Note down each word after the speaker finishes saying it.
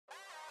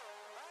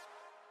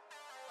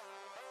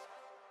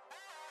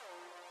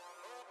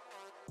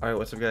Alright,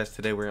 what's up guys?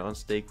 Today we're on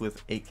stake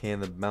with 8K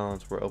in the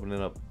balance. We're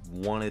opening up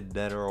Wanted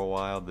Dead or a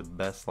While, the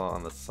best slot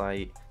on the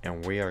site.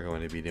 And we are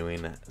going to be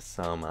doing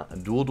some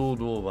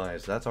duel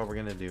buys. That's all we're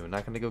going to do.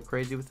 Not going to go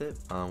crazy with it.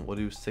 We'll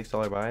do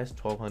 $6 buys,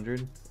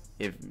 1200.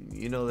 If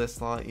you know this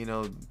slot, you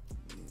know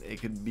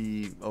it could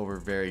be over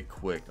very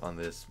quick on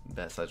this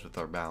bet size with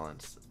our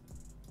balance.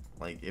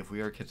 Like if we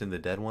are catching the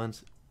dead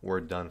ones,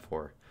 we're done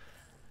for.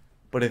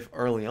 But if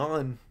early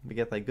on we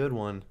get that good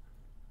one,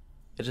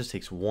 it just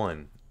takes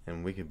one.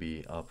 And we could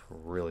be up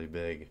really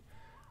big.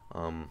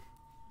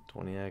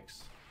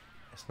 20x,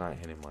 it's not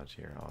hitting much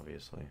here,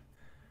 obviously.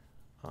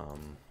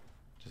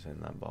 Just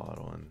hitting that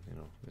bottle, and you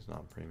know, it's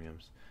not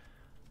premiums.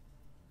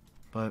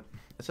 But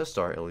it's a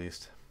start at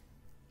least.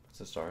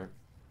 It's a start.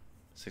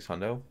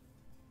 600.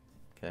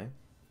 Okay.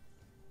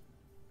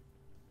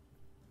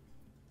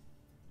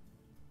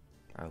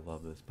 I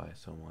love this buy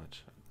so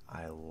much.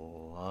 I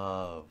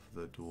love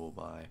the dual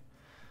buy.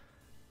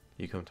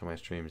 You come to my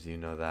streams, you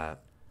know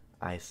that.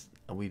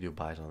 We do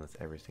buys on this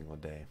every single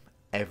day.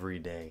 Every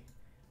day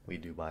we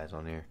do buys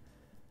on here.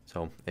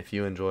 So if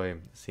you enjoy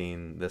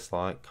seeing this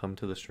slot, come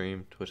to the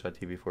stream,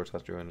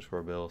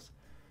 twitch.tv/Drew_Bills.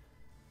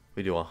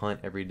 We do a hunt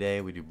every day.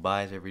 We do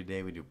buys every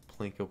day. We do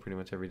Plinko pretty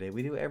much every day.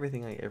 We do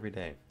everything like every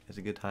day. It's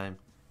a good time.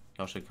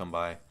 Y'all should come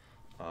by.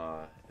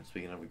 And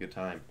speaking of a good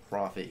time,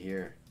 profit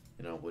here,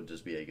 you know, would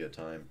just be a good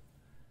time.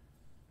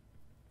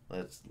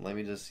 Let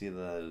me just see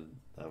the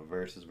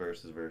versus.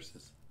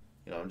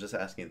 You know, I'm just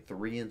asking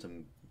 3 and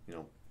some, you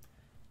know,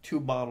 2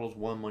 bottles,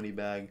 1 money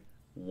bag,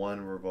 1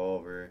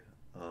 revolver,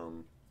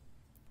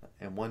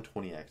 and 1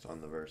 20x on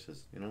the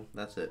verses. You know,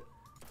 that's it.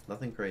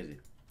 Nothing crazy.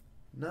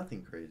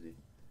 Nothing crazy.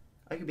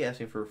 I could be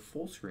asking for a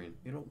full screen.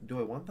 You know, do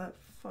I want that?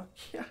 Fuck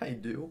yeah, I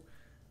do.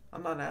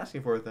 I'm not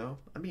asking for it though.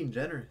 I'm being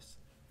generous.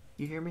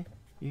 You hear me?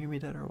 You hear me,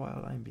 Dead or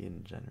Wild? I'm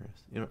being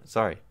generous. You know,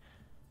 sorry.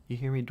 You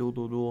hear me?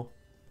 Duel.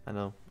 I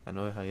know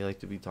how you like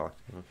to be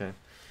talked to. Okay.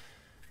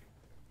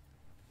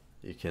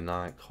 You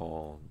cannot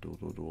call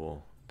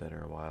duel Dead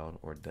or Wild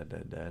or dead.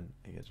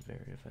 It gets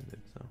very offended.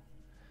 So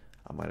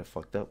I might have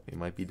fucked up. We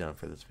might be done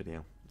for this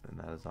video, and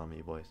that is on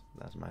me, boys.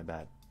 That's my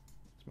bad.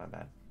 It's my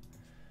bad.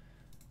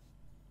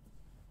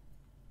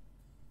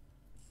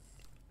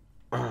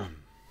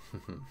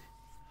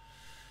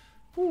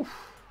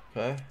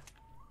 Okay.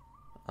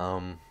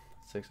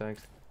 6x.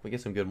 We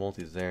get some good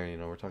multis there. You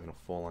know, we're talking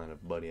a full line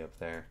of buddy up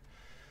there.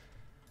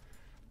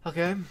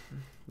 Okay,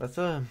 that's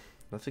a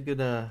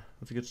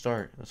good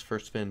start. That's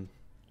first spin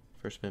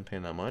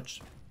paying that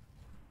much.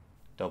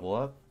 Double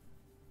up.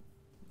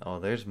 Oh,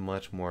 there's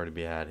much more to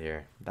be had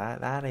here.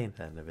 That ain't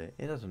the end of it.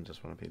 It doesn't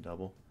just want to pay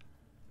double.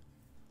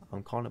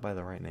 I'm calling it by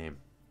the right name.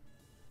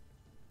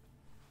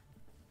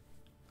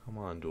 Come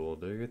on, Duel,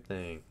 do your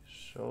thing.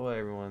 Show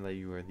everyone that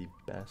you are the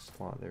best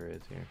slot there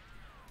is here.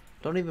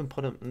 Don't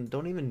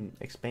even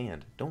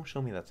expand. Don't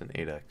show me that's an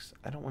 8x.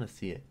 I don't want to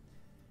see it.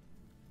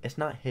 It's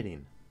not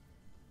hitting.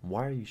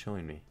 Why are you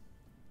showing me?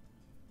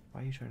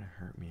 Why are you trying to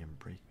hurt me and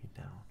break me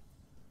down?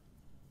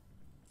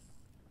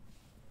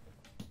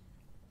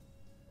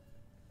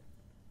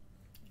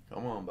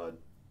 Come on, bud.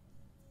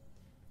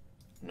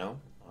 No?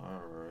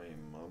 Alright,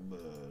 my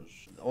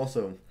best.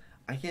 Also,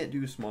 I can't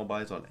do small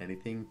buys on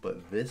anything,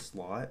 but this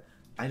slot,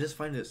 I just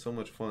find it so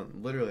much fun.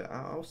 Literally,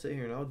 I'll sit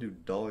here and I'll do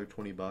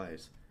 $1.20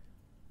 buys.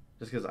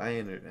 Just because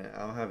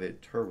I'll have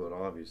it turboed,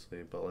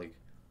 obviously, but like,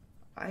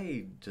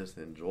 I just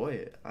enjoy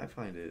it. I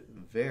find it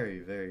very,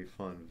 very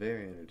fun,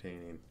 very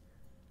entertaining.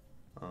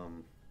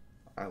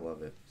 I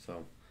love it.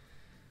 So,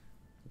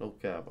 no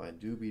cap, I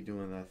do be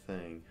doing that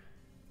thing.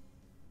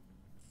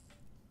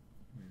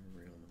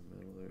 Right in the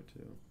middle there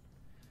too.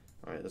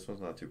 Alright, this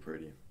one's not too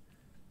pretty.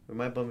 We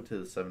might bump it to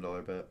the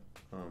 $7 bet.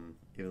 Even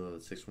though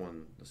the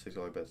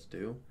 $6 bet's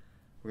due.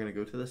 We're gonna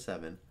go to the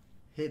 7,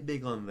 hit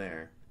big on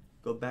there,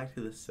 go back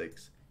to the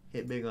 6,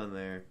 hit big on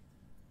there.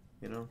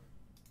 You know?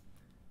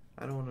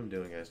 I know what I'm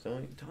doing, guys.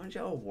 Don't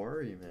y'all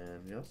worry,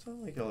 man. Y'all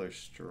sound like y'all are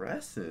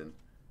stressing.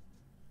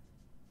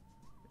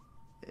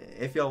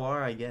 If y'all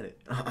are, I get it.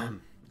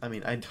 I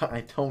mean, I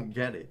don't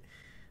get it.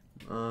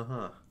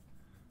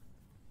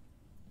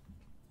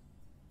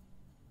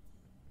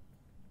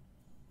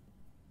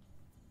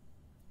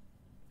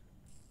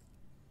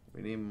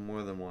 We need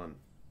more than one.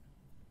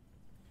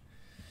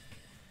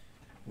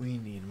 We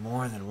need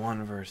more than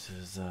one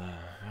versus,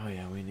 oh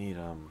yeah, we need,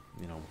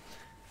 you know,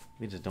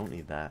 we just don't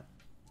need that.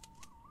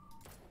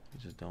 We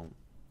just don't.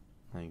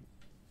 Like,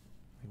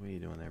 what are you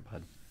doing there,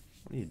 bud?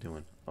 What are you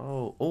doing?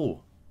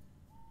 Oh.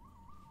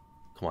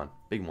 Come on,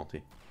 big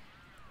multi.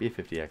 Be a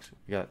 50x.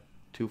 We got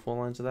 2 full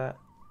lines of that?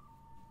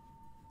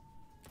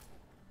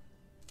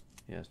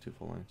 Yeah, it's 2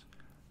 full lines.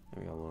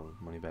 And we got a little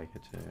money back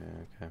hit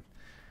there. Okay.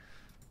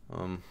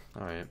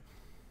 Alright.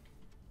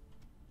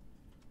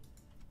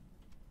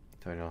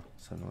 Tell y'all,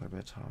 $7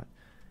 bet's hot.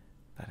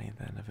 That ain't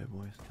the end of it,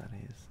 boys. That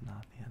is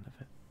not the end of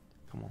it.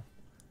 Come on.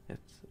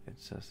 It's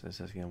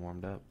just getting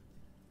warmed up.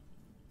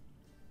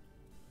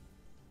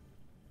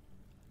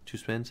 2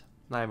 spins?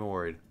 Not even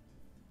worried.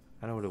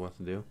 I know what it wants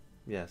to do.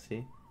 Yeah,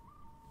 see?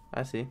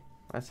 I see.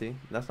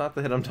 That's not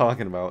the hit I'm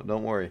talking about.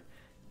 Don't worry.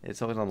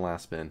 It's always on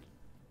last spin.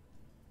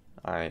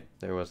 Alright,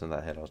 there wasn't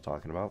that hit I was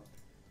talking about.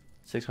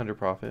 600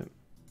 profit.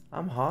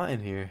 I'm hot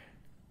in here.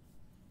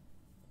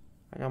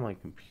 I got my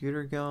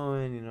computer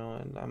going, you know,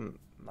 and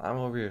I'm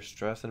over here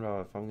stressing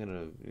about if I'm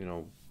gonna, you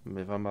know,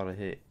 if I'm about to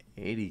hit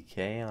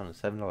 80K on a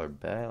 $7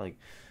 bet. Like,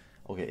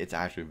 okay, it's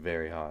actually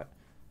very hot.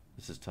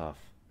 This is tough.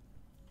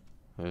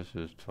 This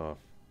is tough.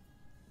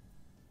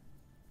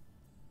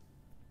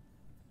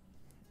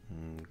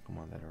 Come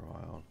on, that are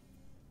wild.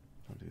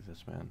 Don't do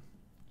this, man.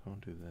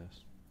 Don't do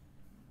this.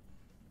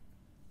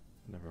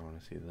 Never want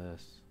to see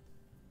this.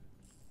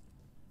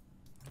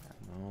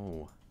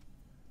 No.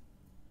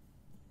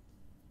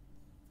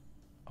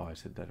 Oh, I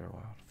said dead or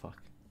wild.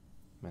 Fuck.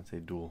 I meant to say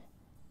duel.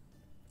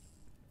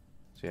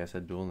 So yeah, I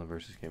said duel and the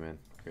verses came in.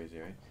 Crazy,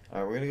 right?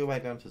 Alright, we're gonna go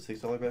back down to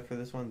 $6 bet for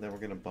this one. Then we're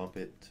gonna bump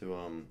it to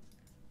we'll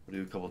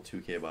do a couple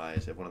 2K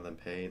buys. If one of them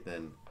pay,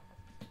 then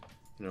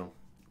you know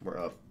we're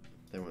up.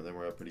 Then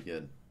we're up pretty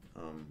good.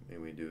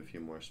 Maybe we do a few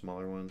more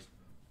smaller ones.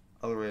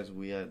 Otherwise,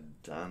 we are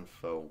done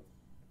for.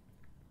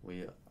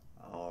 We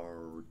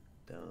are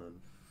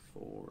done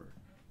for.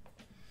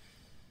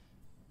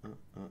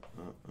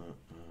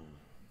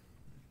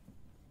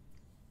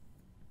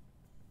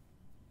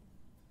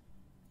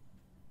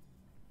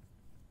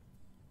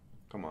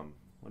 Come on,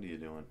 what are you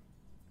doing?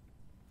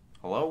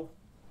 Hello?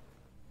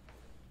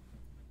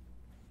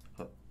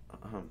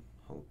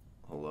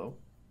 Hello?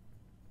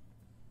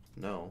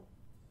 No.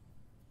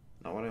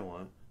 Not what I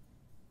want.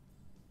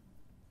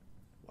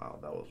 Wow,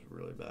 that was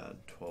really bad.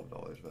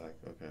 $12 back.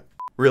 Okay.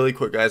 Really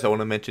quick, guys, I want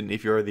to mention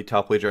if you're the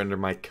top wager under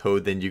my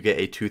code, then you get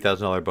a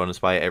 $2,000 bonus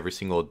buy every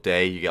single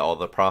day. You get all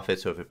the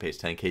profits. So if it pays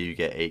 10K, you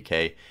get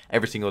 8K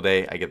every single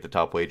day. I get the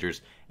top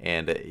wagers.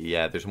 And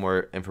yeah, there's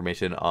more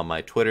information on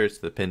my Twitter. It's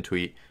the pinned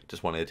tweet.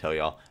 Just wanted to tell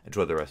y'all.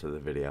 Enjoy the rest of the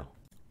video.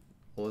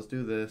 Well, let's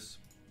do this.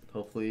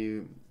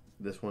 Hopefully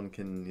this one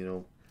can, you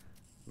know,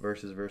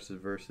 versus,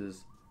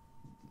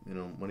 you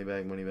know, money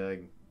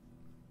bag,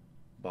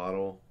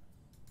 bottle,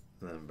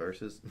 and then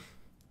versus.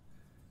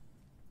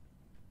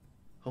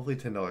 Hopefully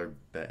 $10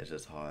 bet is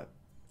just hot.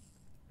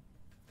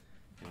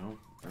 You know,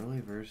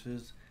 early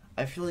versus.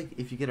 I feel like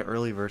if you get an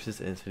early versus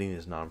and it's hitting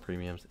these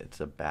non-premiums,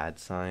 it's a bad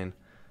sign.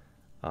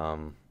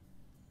 That's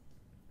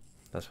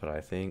what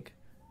I think.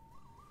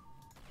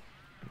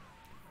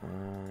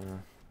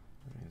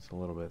 It's a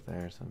little bit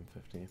there,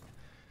 750.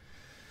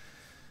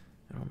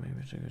 Oh, maybe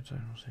it's a good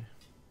sign. We'll see.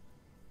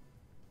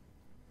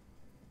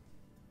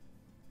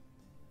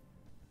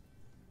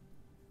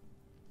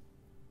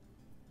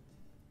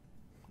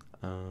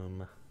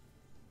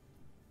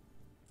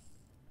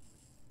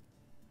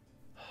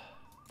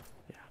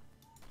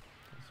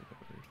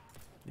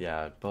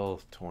 Yeah,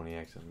 both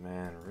 20X's,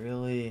 man,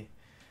 really?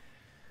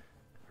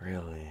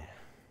 Really?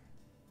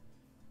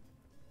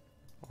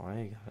 Why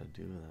you gotta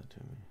do that to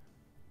me?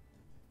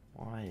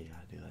 Why you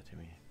gotta do that to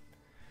me?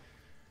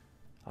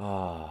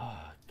 Oh,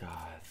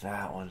 God,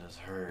 that one just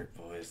hurt,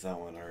 boys, that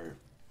one hurt.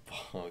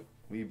 Fuck,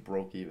 we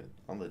broke even.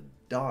 On the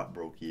dot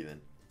broke even.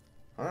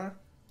 Huh?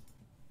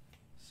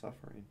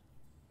 Suffering.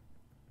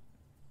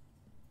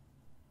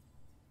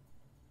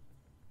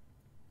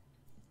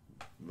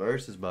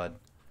 Versus, bud.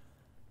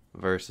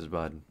 Versus,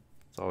 bud.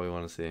 That's all we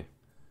want to see.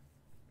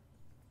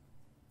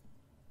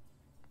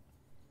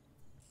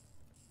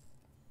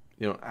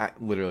 You know,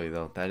 literally,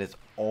 though, that is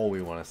all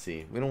we want to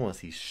see. We don't want to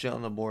see shit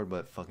on the board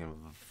but fucking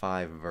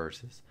 5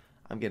 verses.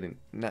 I'm getting...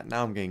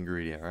 Now I'm getting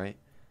greedy, alright?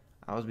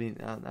 I was being...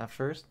 At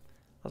first,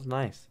 that was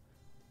nice.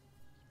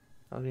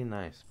 That was being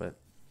nice, but...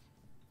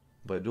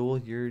 But, Duel,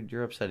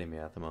 you're upsetting me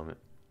at the moment.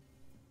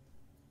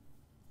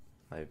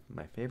 My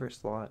favorite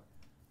slot.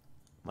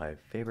 My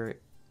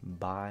favorite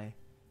buy.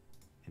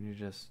 And you're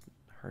just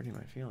hurting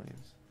my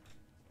feelings.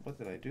 What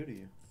did I do to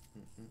you?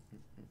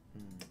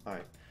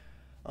 Alright.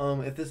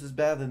 If this is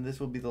bad, then this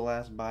will be the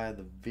last buy of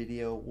the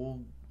video. We'll,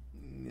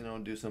 you know,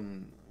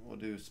 we'll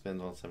do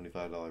spins on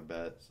 $75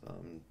 bets.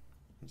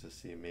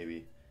 Just see,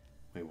 maybe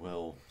we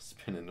will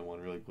spin into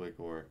one really quick,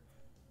 or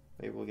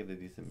maybe we'll get a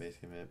decent base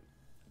game hit.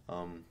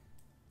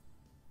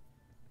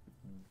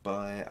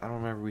 But I don't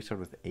remember, we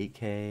started with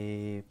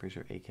 8K, pretty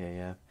sure 8K,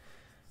 yeah.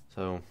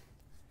 So,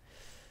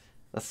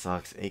 that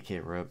sucks, 8K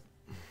rip.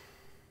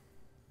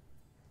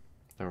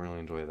 Don't really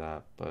enjoy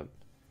that, but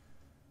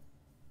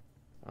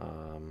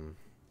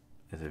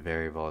it's a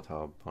very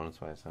volatile bonus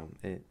buy, so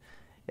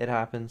it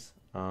happens,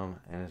 and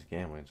it's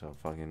gambling, so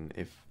fucking,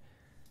 if,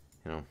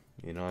 you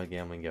know how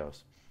gambling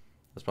goes.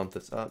 Let's bump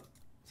this up,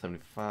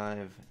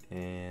 75,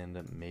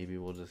 and maybe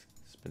we'll just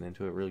spin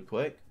into it really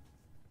quick.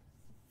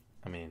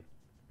 I mean,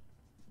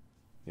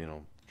 you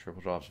know,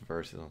 triple drops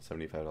versus on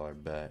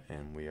 $75 bet,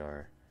 and we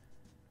are,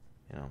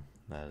 you know,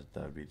 that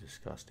would be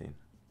disgusting.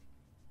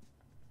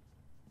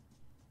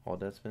 All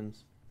dead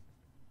spins.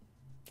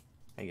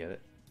 I get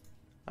it.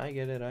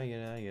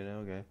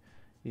 Okay.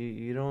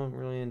 You don't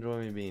really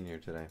enjoy me being here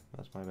today.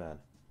 That's my bad.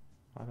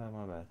 My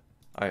bad.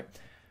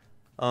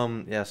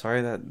 Alright. Yeah,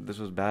 sorry that this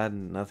was bad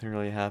and nothing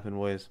really happened,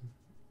 boys.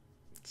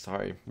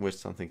 Sorry. Wish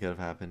something could have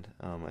happened.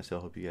 I still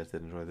hope you guys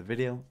did enjoy the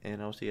video,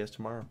 and I'll see you guys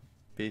tomorrow.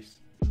 Peace.